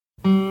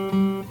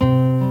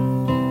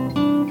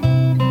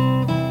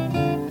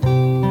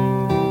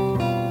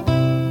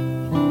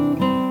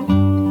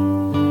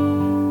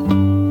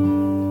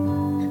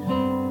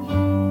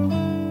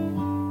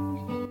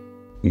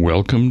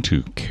welcome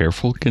to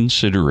Careful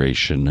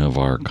Consideration of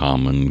Our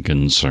Common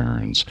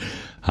Concerns.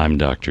 I'm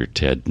Dr.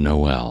 Ted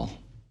Noel.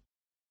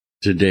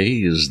 Today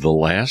is the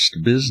last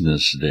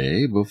business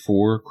day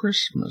before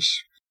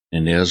Christmas,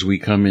 and as we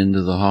come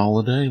into the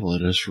holiday,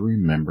 let us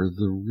remember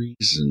the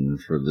reason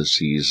for the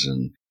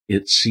season.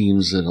 It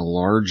seems that a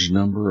large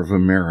number of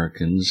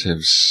Americans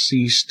have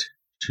ceased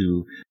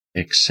to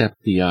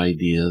accept the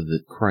idea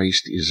that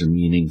Christ is a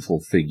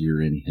meaningful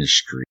figure in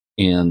history,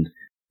 and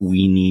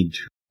we need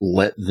to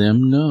let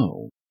them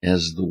know,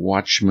 as the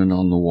watchman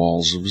on the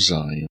walls of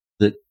Zion,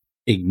 that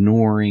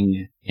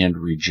ignoring and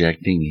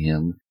rejecting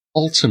him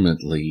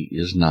ultimately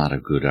is not a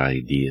good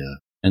idea,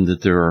 and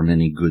that there are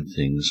many good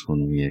things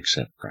when we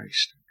accept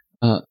Christ.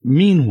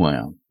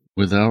 Meanwhile,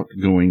 without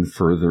going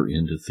further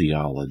into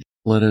theology,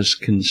 let us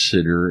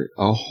consider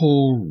a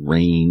whole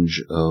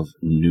range of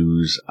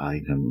news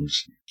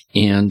items.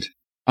 And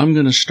I'm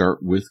going to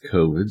start with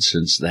COVID,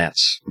 since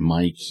that's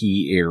my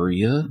key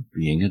area,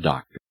 being a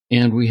doctor.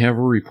 And we have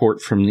a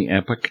report from the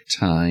Epoch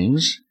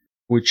Times,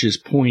 which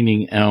is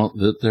pointing out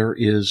that there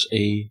is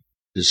a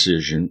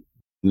decision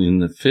in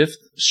the Fifth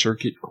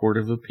Circuit Court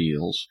of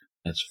Appeals,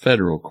 that's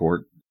federal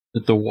court,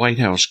 that the White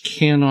House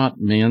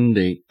cannot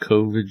mandate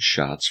COVID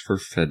shots for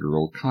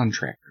federal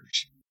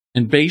contractors.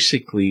 And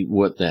basically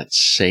what that's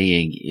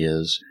saying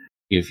is,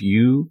 if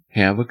you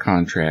have a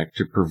contract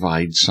to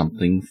provide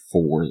something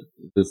for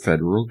the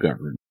federal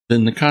government,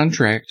 then the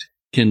contract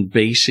can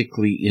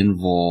basically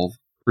involve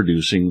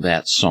producing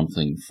that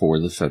something for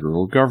the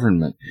federal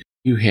government.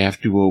 You have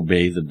to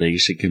obey the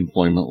basic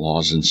employment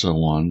laws and so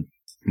on,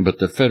 but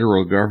the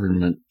federal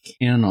government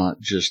cannot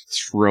just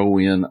throw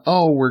in,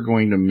 we're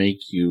going to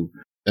make you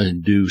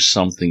do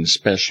something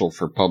special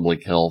for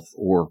public health,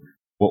 or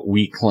what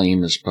we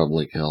claim is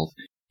public health.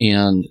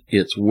 And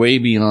it's way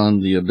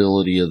beyond the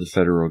ability of the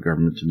federal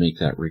government to make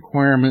that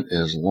requirement,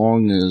 as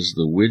long as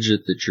the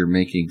widget that you're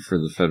making for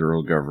the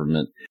federal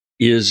government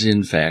is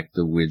in fact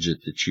the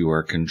widget that you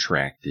are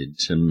contracted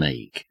to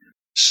make.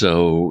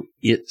 So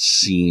it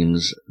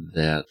seems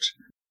that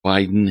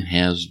Biden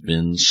has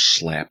been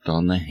slapped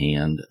on the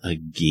hand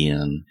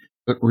again.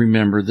 But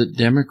remember that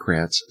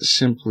Democrats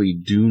simply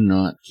do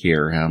not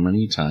care how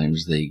many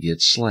times they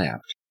get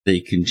slapped.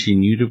 They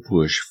continue to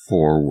push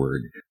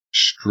forward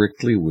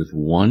strictly with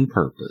one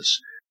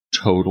purpose: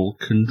 total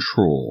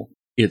control.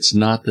 It's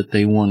not that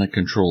they want to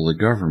control the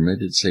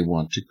government, it's they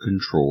want to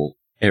control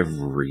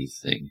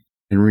everything.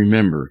 And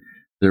remember,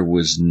 there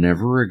was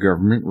never a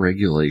government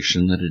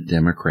regulation that a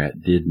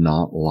Democrat did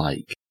not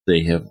like.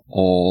 They have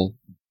all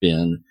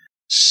been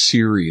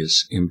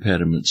serious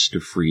impediments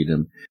to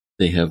freedom.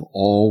 They have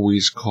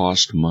always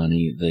cost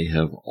money. They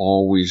have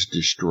always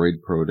destroyed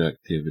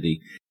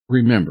productivity.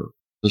 Remember,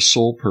 the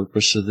sole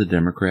purpose of the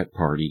Democrat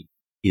Party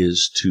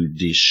is to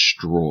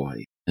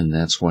destroy, and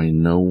that's why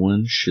no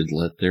one should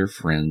let their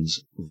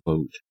friends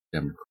vote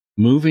Democrat.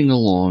 Moving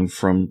along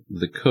from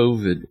the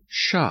COVID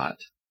shot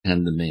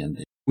and the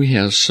mandate, we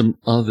have some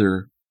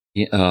other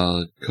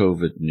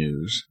COVID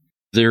news.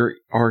 There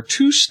are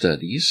two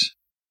studies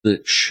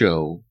that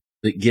show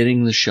that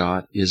getting the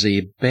shot is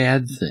a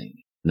bad thing.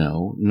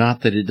 No,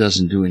 not that it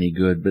doesn't do any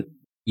good, but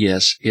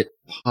yes, it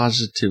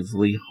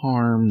positively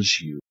harms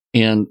you.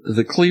 And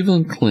the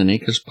Cleveland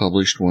Clinic has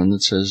published one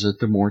that says that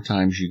the more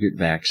times you get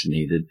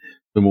vaccinated,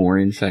 the more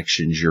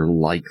infections you're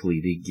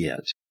likely to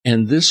get.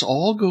 And this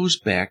all goes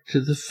back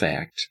to the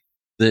fact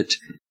that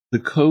the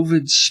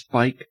COVID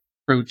spike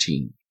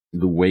protein,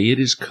 the way it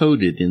is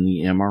coded in the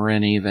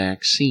mRNA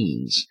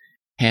vaccines,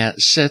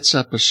 sets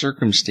up a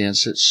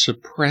circumstance that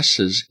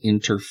suppresses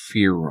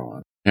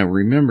interferon. Now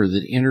remember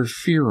that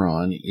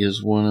interferon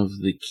is one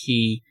of the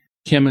key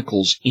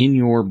chemicals in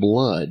your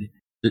blood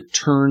that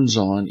turns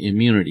on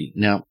immunity.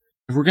 Now,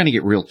 if we're going to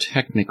get real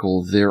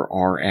technical, there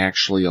are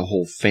actually a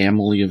whole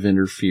family of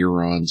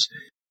interferons,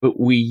 but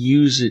we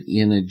use it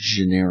in a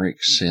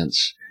generic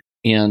sense.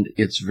 And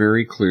it's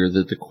very clear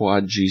that the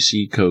quad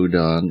GC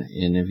codon,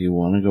 and if you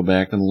want to go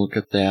back and look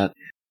at that,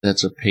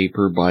 that's a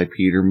paper by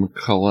Peter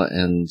McCullough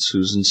and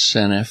Susan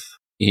Seneff.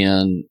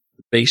 And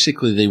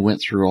basically they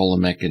went through all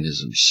the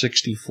mechanisms,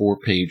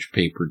 64-page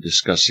paper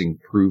discussing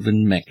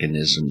proven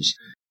mechanisms,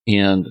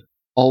 and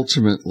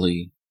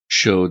ultimately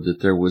showed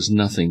that there was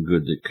nothing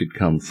good that could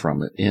come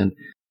from it. And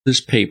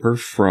this paper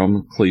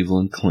from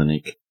Cleveland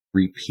Clinic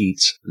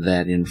repeats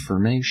that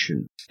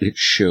information. It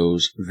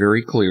shows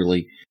very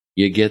clearly,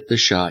 you get the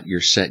shot,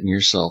 you're setting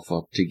yourself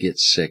up to get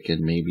sick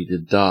and maybe to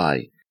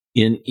die.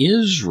 In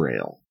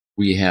Israel,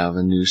 we have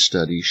a new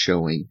study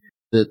showing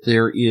that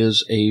there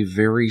is a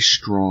very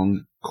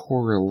strong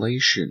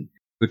correlation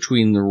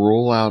between the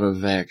rollout of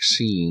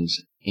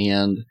vaccines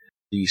and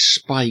the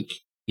spike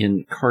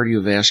in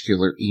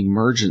cardiovascular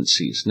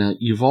emergencies. Now,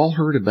 you've all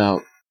heard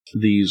about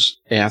these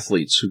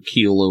athletes who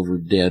keel over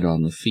dead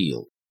on the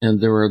field, and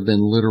there have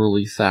been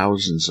literally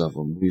thousands of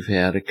them. We've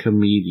had a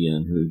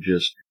comedian who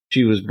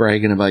she was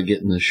bragging about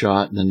getting the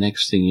shot, and the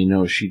next thing you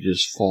know, she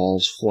just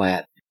falls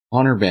flat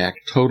on her back,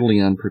 totally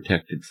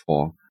unprotected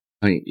fall.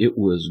 I mean, it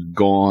was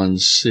gone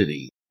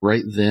city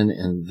right then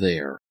and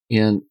there.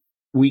 And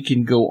we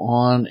can go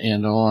on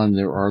and on.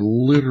 There are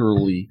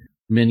literally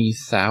many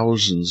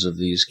thousands of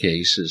these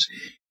cases,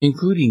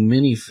 including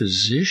many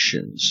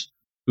physicians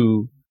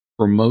who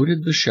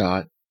promoted the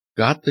shot,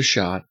 got the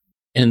shot,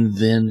 and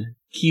then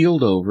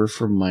keeled over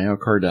from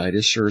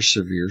myocarditis or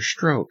severe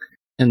stroke.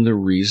 And the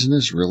reason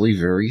is really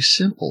very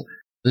simple.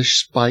 The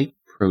spike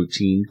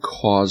protein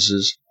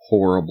causes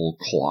horrible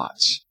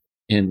clots.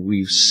 And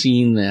we've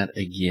seen that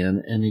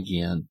again and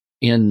again.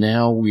 And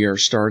now we are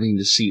starting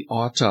to see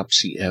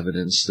autopsy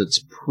evidence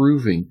that's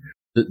proving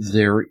that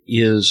there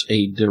is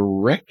a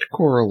direct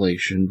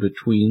correlation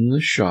between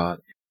the shot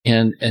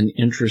and an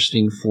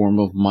interesting form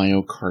of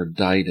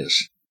myocarditis.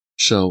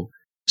 So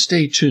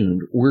stay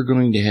tuned. We're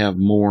going to have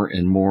more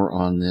and more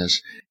on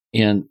this.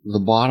 And the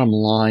bottom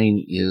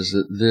line is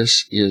that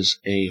this is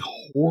a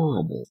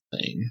horrible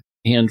thing.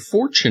 And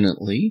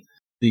fortunately,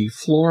 the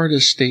Florida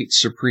State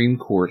Supreme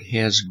Court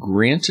has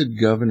granted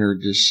Governor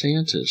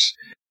DeSantis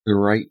the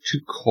right to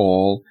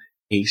call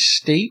a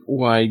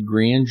statewide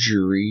grand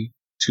jury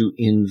to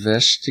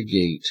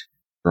investigate,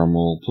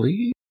 drumroll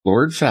please,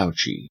 Lord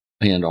Fauci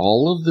and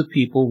all of the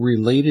people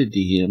related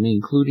to him,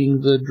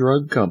 including the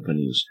drug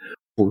companies,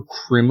 for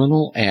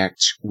criminal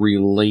acts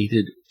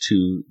related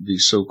to the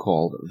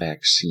so-called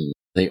vaccine.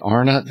 They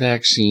are not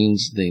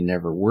vaccines. They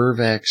never were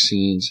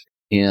vaccines.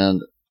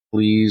 And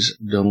please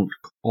don't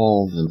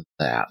call them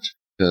that,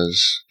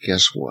 because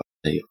guess what?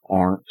 They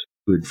aren't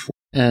good for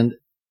you. And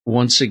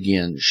once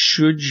again,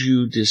 should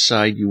you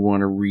decide you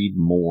want to read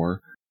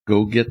more,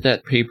 go get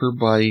that paper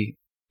by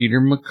Peter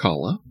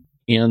McCullough,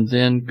 and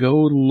then go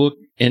look.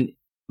 And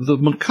the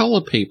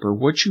McCullough paper,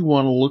 what you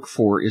want to look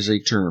for is a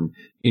term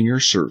in your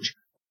search,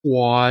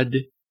 quad,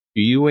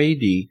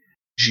 Q-U-A-D,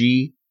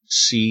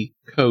 G-C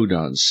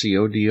codon,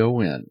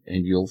 C-O-D-O-N,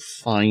 and you'll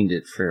find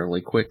it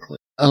fairly quickly.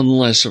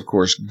 Unless, of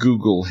course,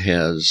 Google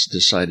has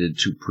decided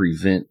to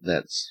prevent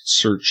that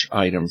search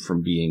item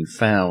from being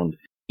found,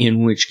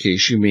 in which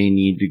case you may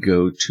need to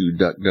go to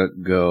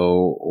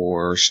DuckDuckGo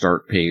or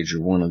StartPage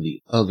or one of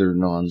the other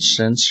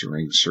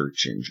non-censoring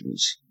search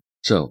engines.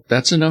 So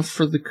that's enough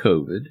for the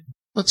COVID.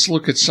 Let's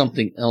look at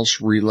something else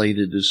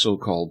related to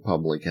so-called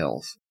public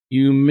health.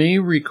 You may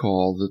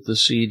recall that the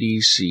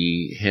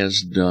CDC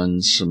has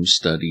done some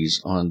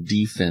studies on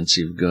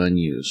defensive gun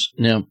use.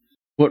 Now,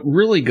 what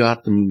really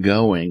got them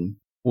going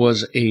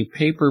was a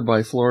paper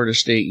by Florida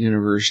State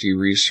University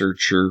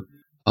researcher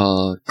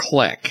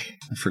Kleck.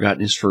 I've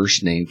forgotten his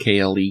first name.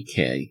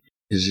 K-L-E-K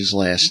is his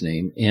last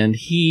name. And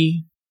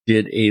he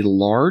did a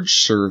large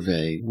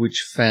survey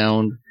which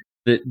found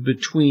that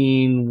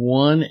between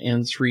 1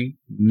 and 3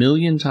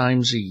 million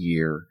times a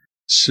year,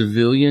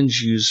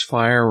 civilians use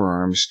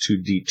firearms to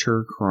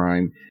deter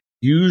crime,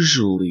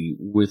 usually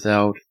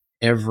without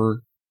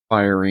ever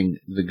firing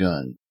the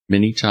gun.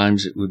 Many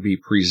times it would be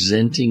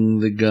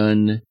presenting the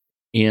gun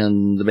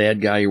and the bad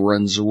guy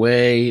runs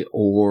away,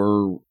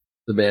 or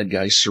the bad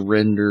guy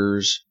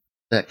surrenders,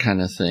 that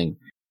kind of thing.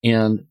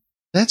 And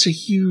that's a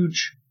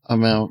huge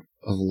amount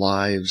of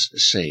lives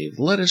saved.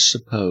 Let us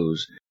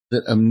suppose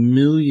that 1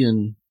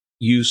 million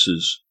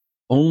uses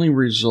only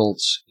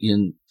results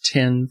in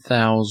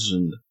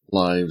 10,000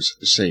 lives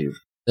saved.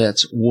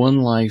 That's 1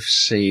 life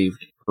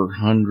saved per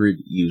 100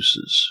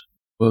 uses.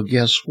 Well,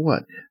 guess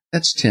what?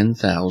 That's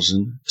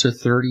 10,000 to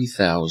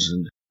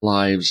 30,000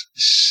 lives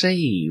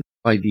saved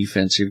by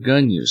defensive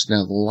gun use.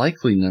 Now, the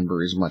likely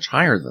number is much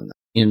higher than that.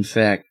 In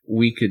fact,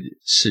 we could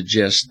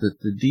suggest that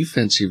the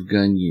defensive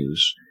gun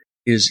use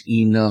is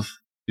enough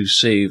to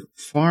save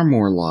far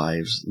more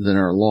lives than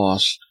are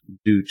lost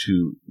due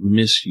to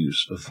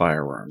misuse of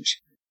firearms.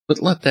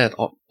 But let that,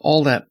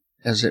 all that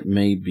as it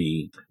may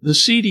be, the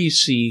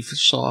CDC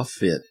saw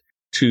fit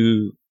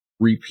to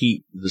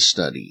repeat the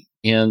study,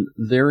 and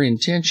their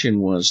intention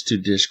was to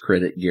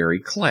discredit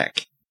Gary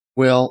Kleck.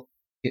 Well,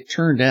 it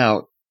turned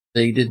out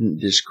they didn't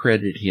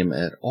discredit him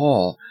at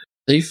all.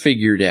 They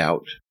figured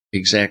out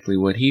exactly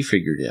what he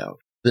figured out,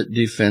 that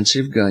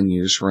defensive gun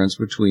use runs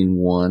between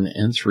 1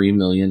 and 3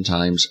 million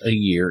times a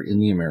year in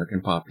the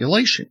American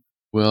population.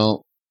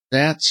 Well,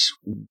 that's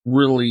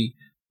really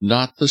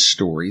not the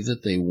story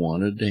that they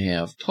wanted to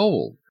have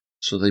told.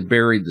 So they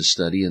buried the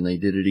study and they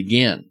did it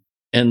again.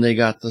 And they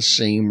got the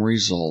same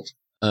result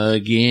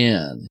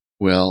again.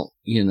 Well,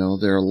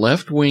 they're a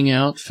left-wing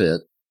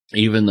outfit,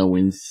 even though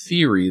in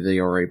theory they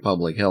are a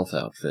public health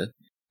outfit.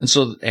 And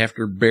so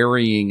after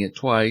burying it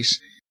twice,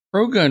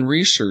 pro-gun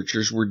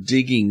researchers were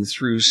digging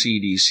through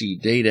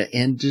CDC data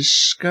and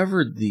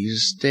discovered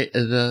these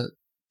the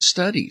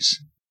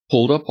studies,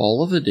 pulled up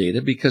all of the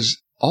data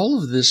because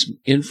all of this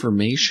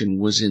information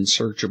was in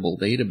searchable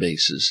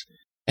databases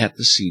at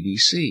the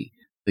CDC.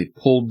 They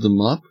pulled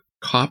them up,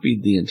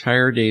 copied the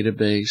entire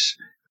database,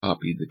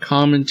 copied the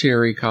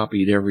commentary,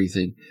 copied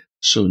everything,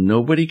 so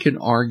nobody can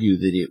argue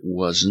that it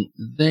wasn't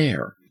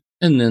there.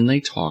 And then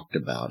they talked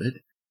about it.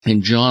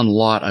 And John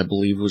Lott, I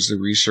believe, was the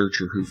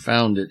researcher who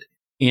found it.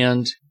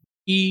 And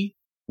he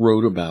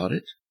wrote about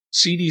it.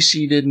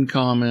 CDC didn't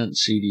comment.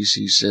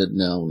 CDC said,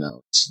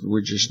 no,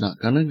 we're just not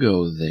going to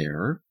go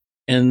there.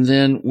 And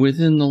then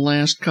within the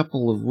last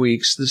couple of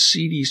weeks, the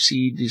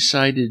CDC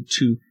decided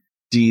to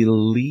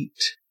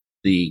delete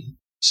the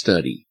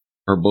study,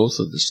 or both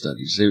of the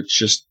studies.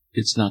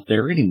 It's not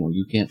there anymore.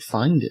 You can't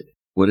find it.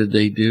 What did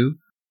they do?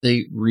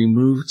 They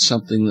removed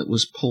something that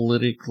was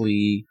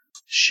politically,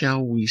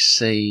 shall we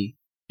say,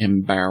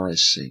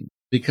 embarrassing,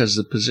 because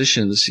the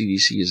position of the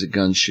CDC is that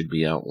guns should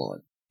be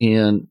outlawed.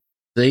 And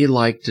they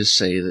like to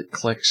say that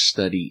Kleck's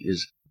study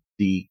is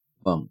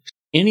debunked.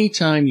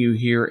 Anytime you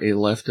hear a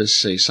leftist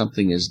say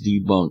something is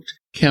debunked,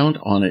 count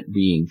on it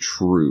being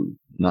true,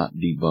 not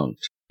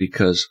debunked.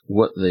 Because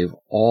what they've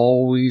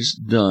always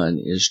done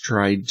is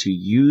tried to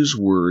use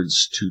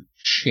words to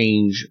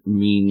change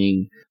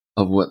meaning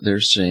of what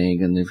they're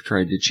saying, and they've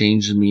tried to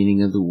change the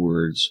meaning of the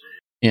words,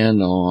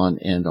 and on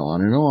and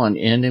on and on.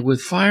 And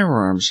with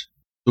firearms,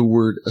 the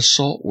word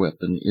assault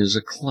weapon is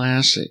a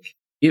classic.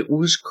 It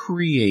was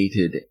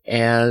created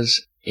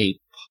as a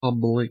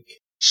public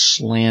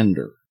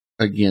slander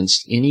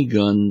against any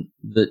gun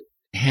that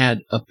had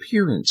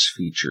appearance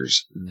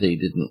features they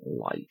didn't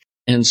like.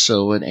 And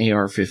so an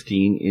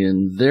AR-15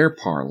 in their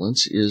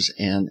parlance is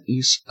an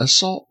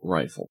assault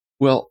rifle.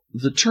 Well,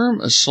 the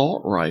term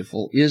assault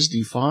rifle is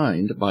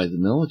defined by the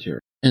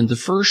military. And the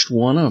first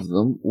one of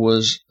them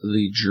was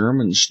the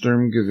German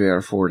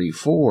Sturmgewehr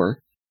 44,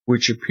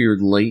 which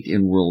appeared late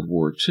in World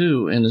War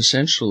II. And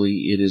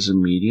essentially it is a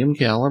medium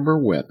caliber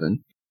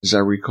weapon. As I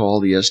recall,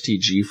 the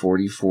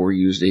STG-44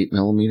 used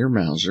 8mm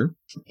Mauser.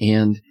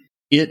 And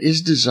it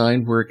is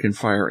designed where it can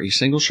fire a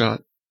single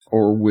shot,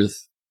 or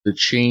with the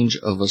change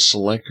of a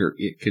selector,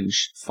 it can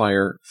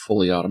fire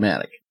fully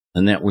automatic.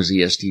 And that was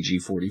the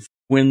STG-44.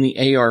 When the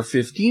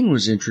AR-15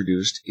 was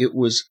introduced, it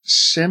was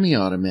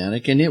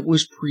semi-automatic, and it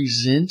was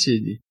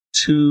presented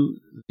to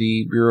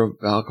the Bureau of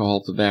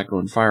Alcohol, Tobacco,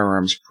 and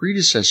Firearms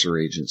predecessor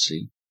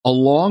agency,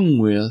 along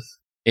with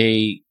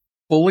a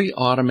fully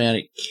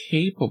automatic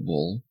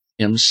capable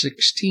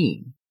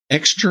M16.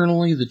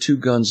 Externally, the two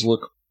guns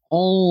look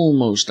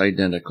almost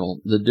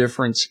identical. The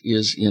difference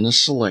is in a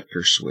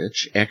selector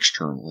switch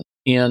externally.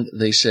 And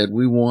they said,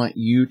 we want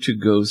you to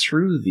go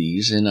through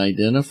these and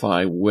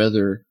identify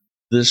whether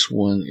this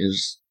one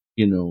is,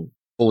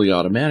 fully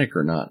automatic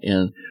or not.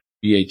 And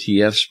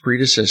BATF's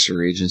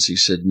predecessor agency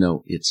said,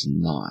 no, it's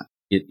not.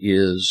 It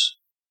is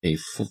a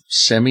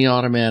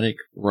semi-automatic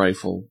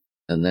rifle,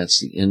 and that's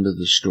the end of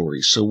the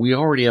story. So we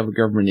already have a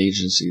government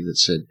agency that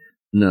said,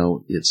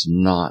 no, it's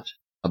not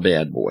a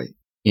bad boy.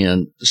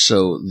 And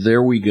so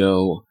there we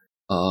go.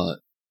 The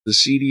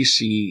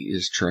CDC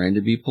is trying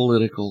to be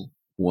political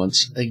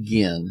once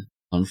again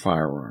on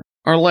firearms.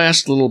 Our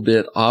last little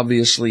bit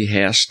obviously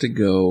has to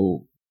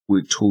go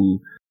to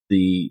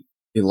the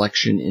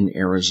election in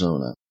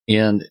Arizona.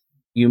 And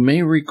you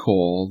may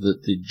recall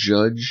that the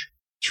judge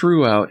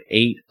threw out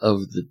 8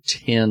 of the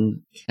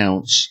 10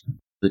 counts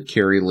that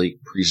Kari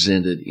Lake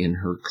presented in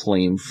her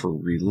claim for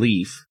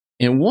relief.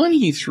 And one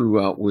he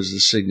threw out was the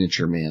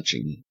signature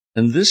matching.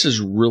 And this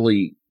is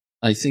really,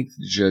 I think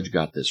the judge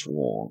got this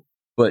wrong.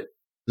 But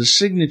the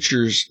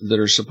signatures that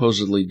are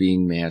supposedly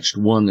being matched,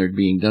 1, they're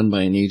being done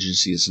by an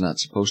agency that's not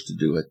supposed to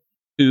do it.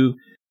 2,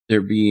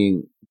 they're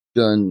being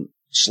done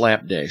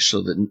slapdash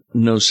so that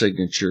no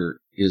signature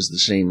is the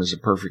same as a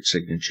perfect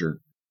signature.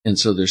 And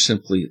so they're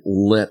simply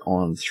let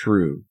on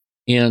through.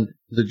 And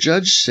the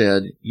judge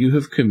said, you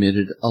have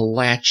committed a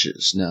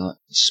laches. Now,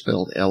 it's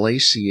spelled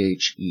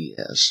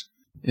L-A-C-H-E-S.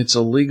 It's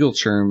a legal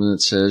term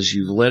that says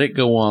you've let it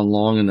go on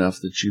long enough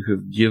that you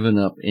have given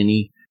up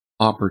any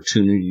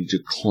opportunity to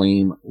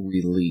claim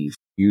relief.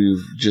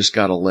 You've just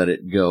got to let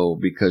it go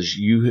because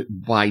you,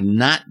 by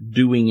not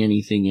doing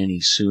anything any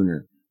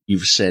sooner,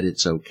 you've said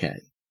it's okay.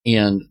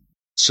 And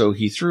so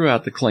he threw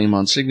out the claim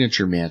on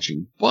signature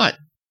matching. But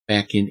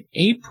back in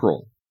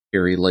April,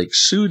 Kari Lake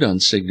sued on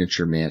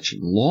signature matching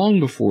long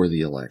before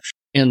the election.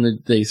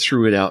 And they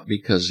threw it out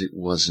because it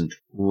wasn't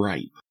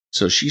ripe.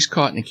 So she's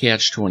caught in a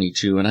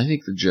catch-22, and I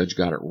think the judge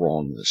got it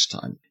wrong this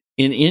time.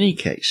 In any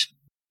case,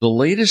 the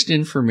latest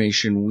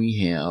information we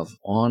have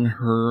on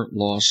her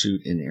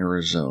lawsuit in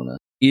Arizona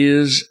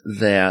is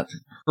that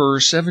her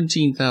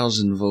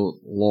 17,000 vote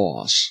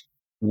loss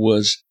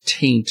was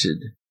tainted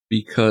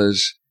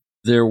because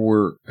there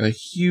were a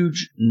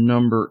huge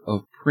number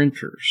of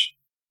printers,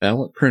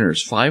 ballot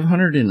printers,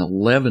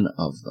 511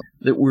 of them,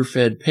 that were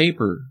fed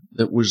paper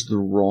that was the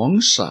wrong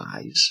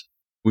size,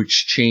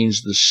 which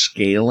changed the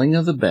scaling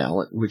of the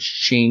ballot, which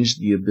changed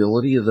the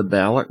ability of the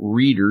ballot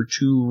reader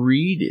to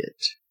read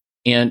it.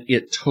 And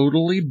it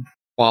totally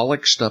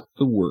bollocksed up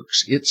the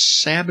works. It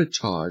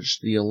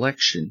sabotaged the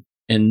election.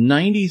 And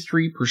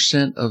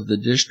 93% of the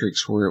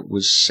districts where it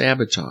was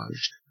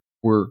sabotaged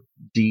were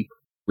deep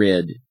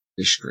red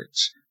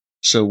districts.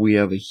 So we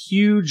have a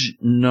huge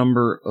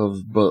number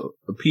of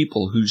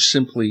people who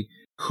simply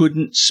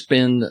couldn't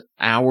spend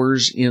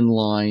hours in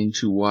line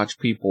to watch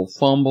people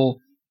fumble,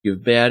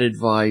 give bad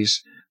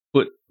advice,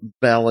 put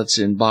ballots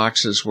in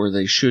boxes where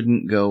they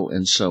shouldn't go,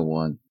 and so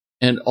on.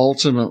 And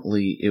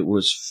ultimately, it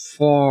was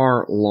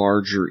far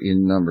larger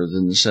in number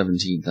than the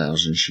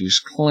 17,000 she's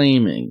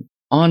claiming.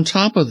 On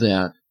top of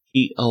that,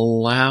 he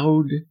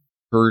allowed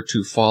her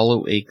to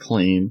follow a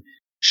claim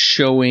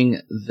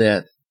showing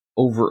that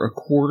over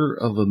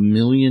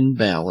 250,000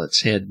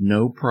 ballots had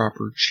no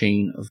proper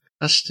chain of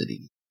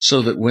custody,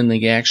 so that when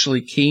they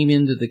actually came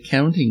into the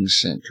counting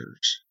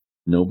centers,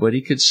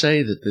 nobody could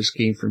say that this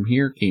came from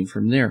here, came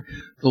from there.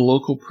 The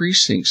local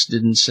precincts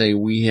didn't say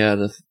we had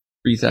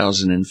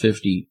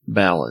 3,050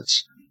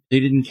 ballots. They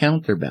didn't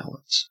count their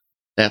ballots.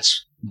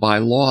 That's by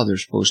law. They're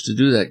supposed to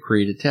do that,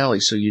 create a tally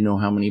so you know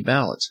how many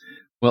ballots.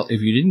 Well,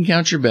 if you didn't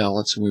count your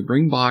ballots and we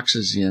bring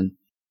boxes in,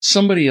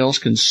 somebody else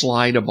can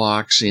slide a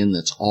box in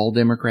that's all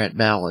Democrat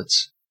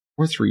ballots,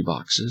 or 3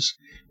 boxes,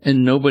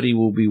 and nobody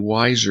will be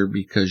wiser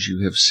because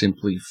you have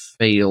simply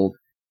failed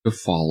to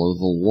follow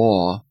the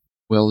law.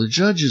 Well, the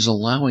judge is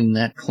allowing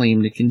that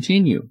claim to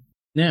continue.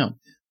 Now,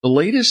 the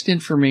latest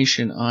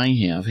information I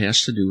have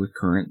has to do with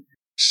current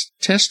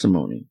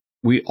testimony.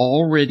 We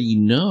already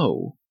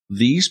know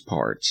these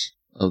parts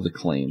of the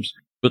claims,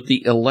 but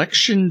the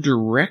election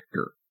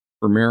director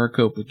for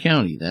Maricopa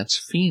County, that's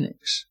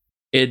Phoenix,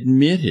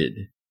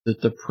 admitted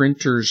that the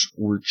printers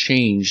were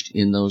changed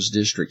in those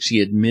districts.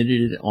 He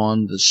admitted it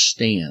on the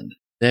stand.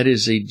 That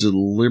is a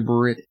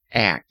deliberate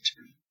act,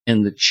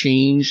 and the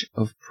change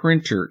of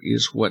printer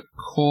is what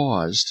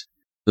caused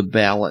the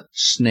ballot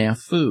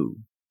snafu.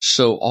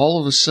 So all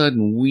of a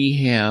sudden,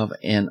 we have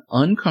an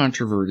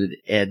uncontroverted,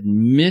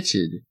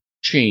 admitted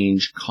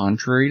change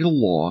contrary to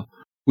law,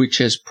 which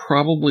has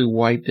probably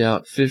wiped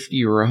out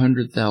 50 or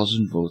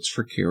 100,000 votes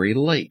for Kari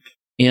Lake.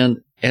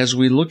 And as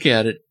we look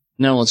at it,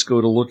 now let's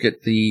go to look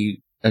at the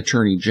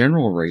Attorney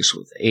General race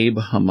with Abe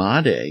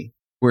Hamadeh,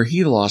 where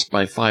he lost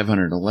by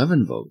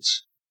 511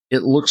 votes.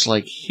 It looks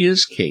like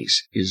his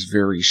case is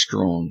very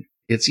strong.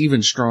 It's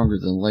even stronger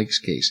than Lake's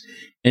case.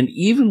 And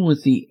even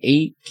with the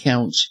 8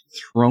 counts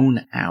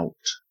thrown out,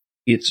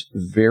 it's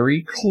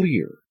very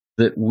clear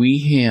that we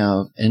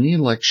have an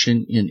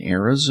election in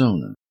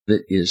Arizona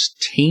that is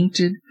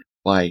tainted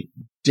by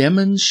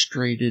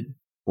demonstrated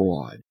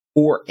fraud,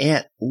 or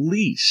at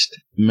least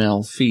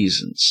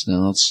malfeasance.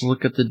 Now let's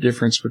look at the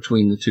difference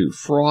between the two.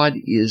 Fraud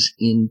is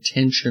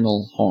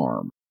intentional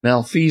harm.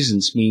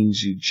 Malfeasance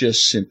means you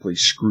just simply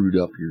screwed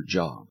up your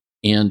job.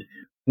 And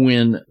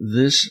when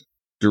this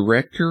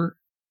director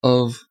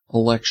of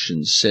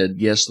elections said,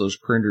 yes, those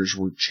printers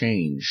were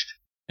changed,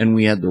 and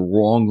we had the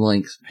wrong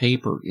length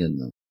paper in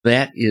them,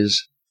 that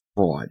is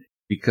fraud,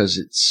 because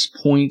it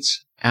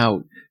points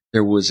out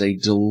there was a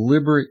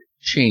deliberate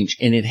change,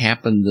 and it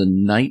happened the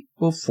night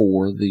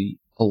before the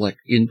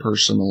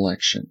in-person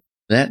election.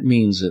 That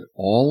means that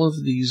all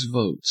of these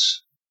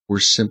votes were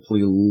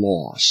simply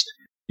lost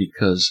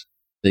because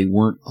they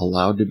weren't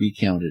allowed to be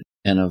counted.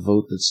 And a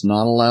vote that's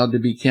not allowed to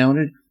be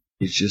counted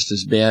is just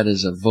as bad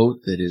as a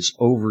vote that is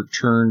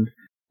overturned,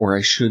 or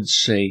I should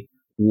say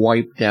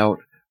wiped out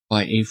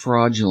by a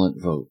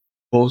fraudulent vote.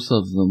 Both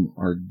of them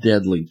are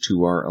deadly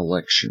to our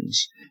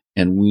elections,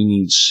 and we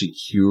need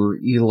secure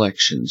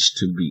elections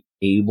to be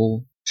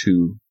able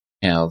to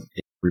have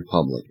a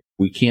republic.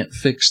 We can't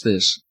fix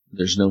this.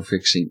 There's no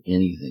fixing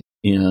anything.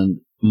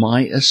 And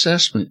my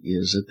assessment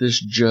is that this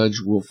judge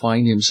will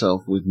find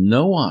himself with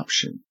no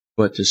option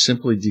but to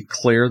simply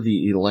declare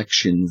the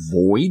election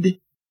void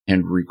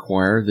and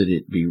require that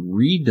it be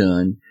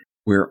redone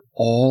where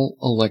all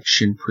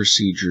election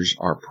procedures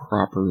are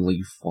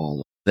properly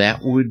followed.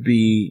 That would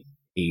be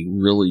a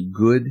really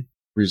good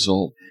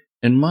result.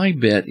 And my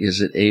bet is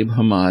that Abe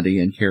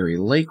Hamadeh and Kari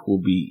Lake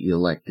will be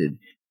elected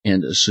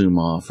and assume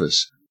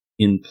office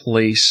in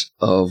place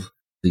of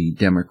the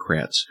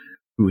Democrats,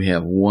 who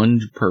have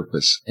one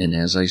purpose, and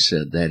as I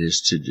said, that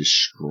is to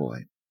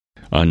destroy.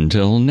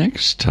 Until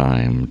next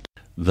time,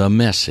 the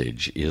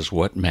message is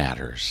what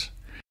matters.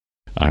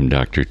 I'm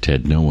Dr.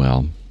 Ted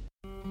Noel.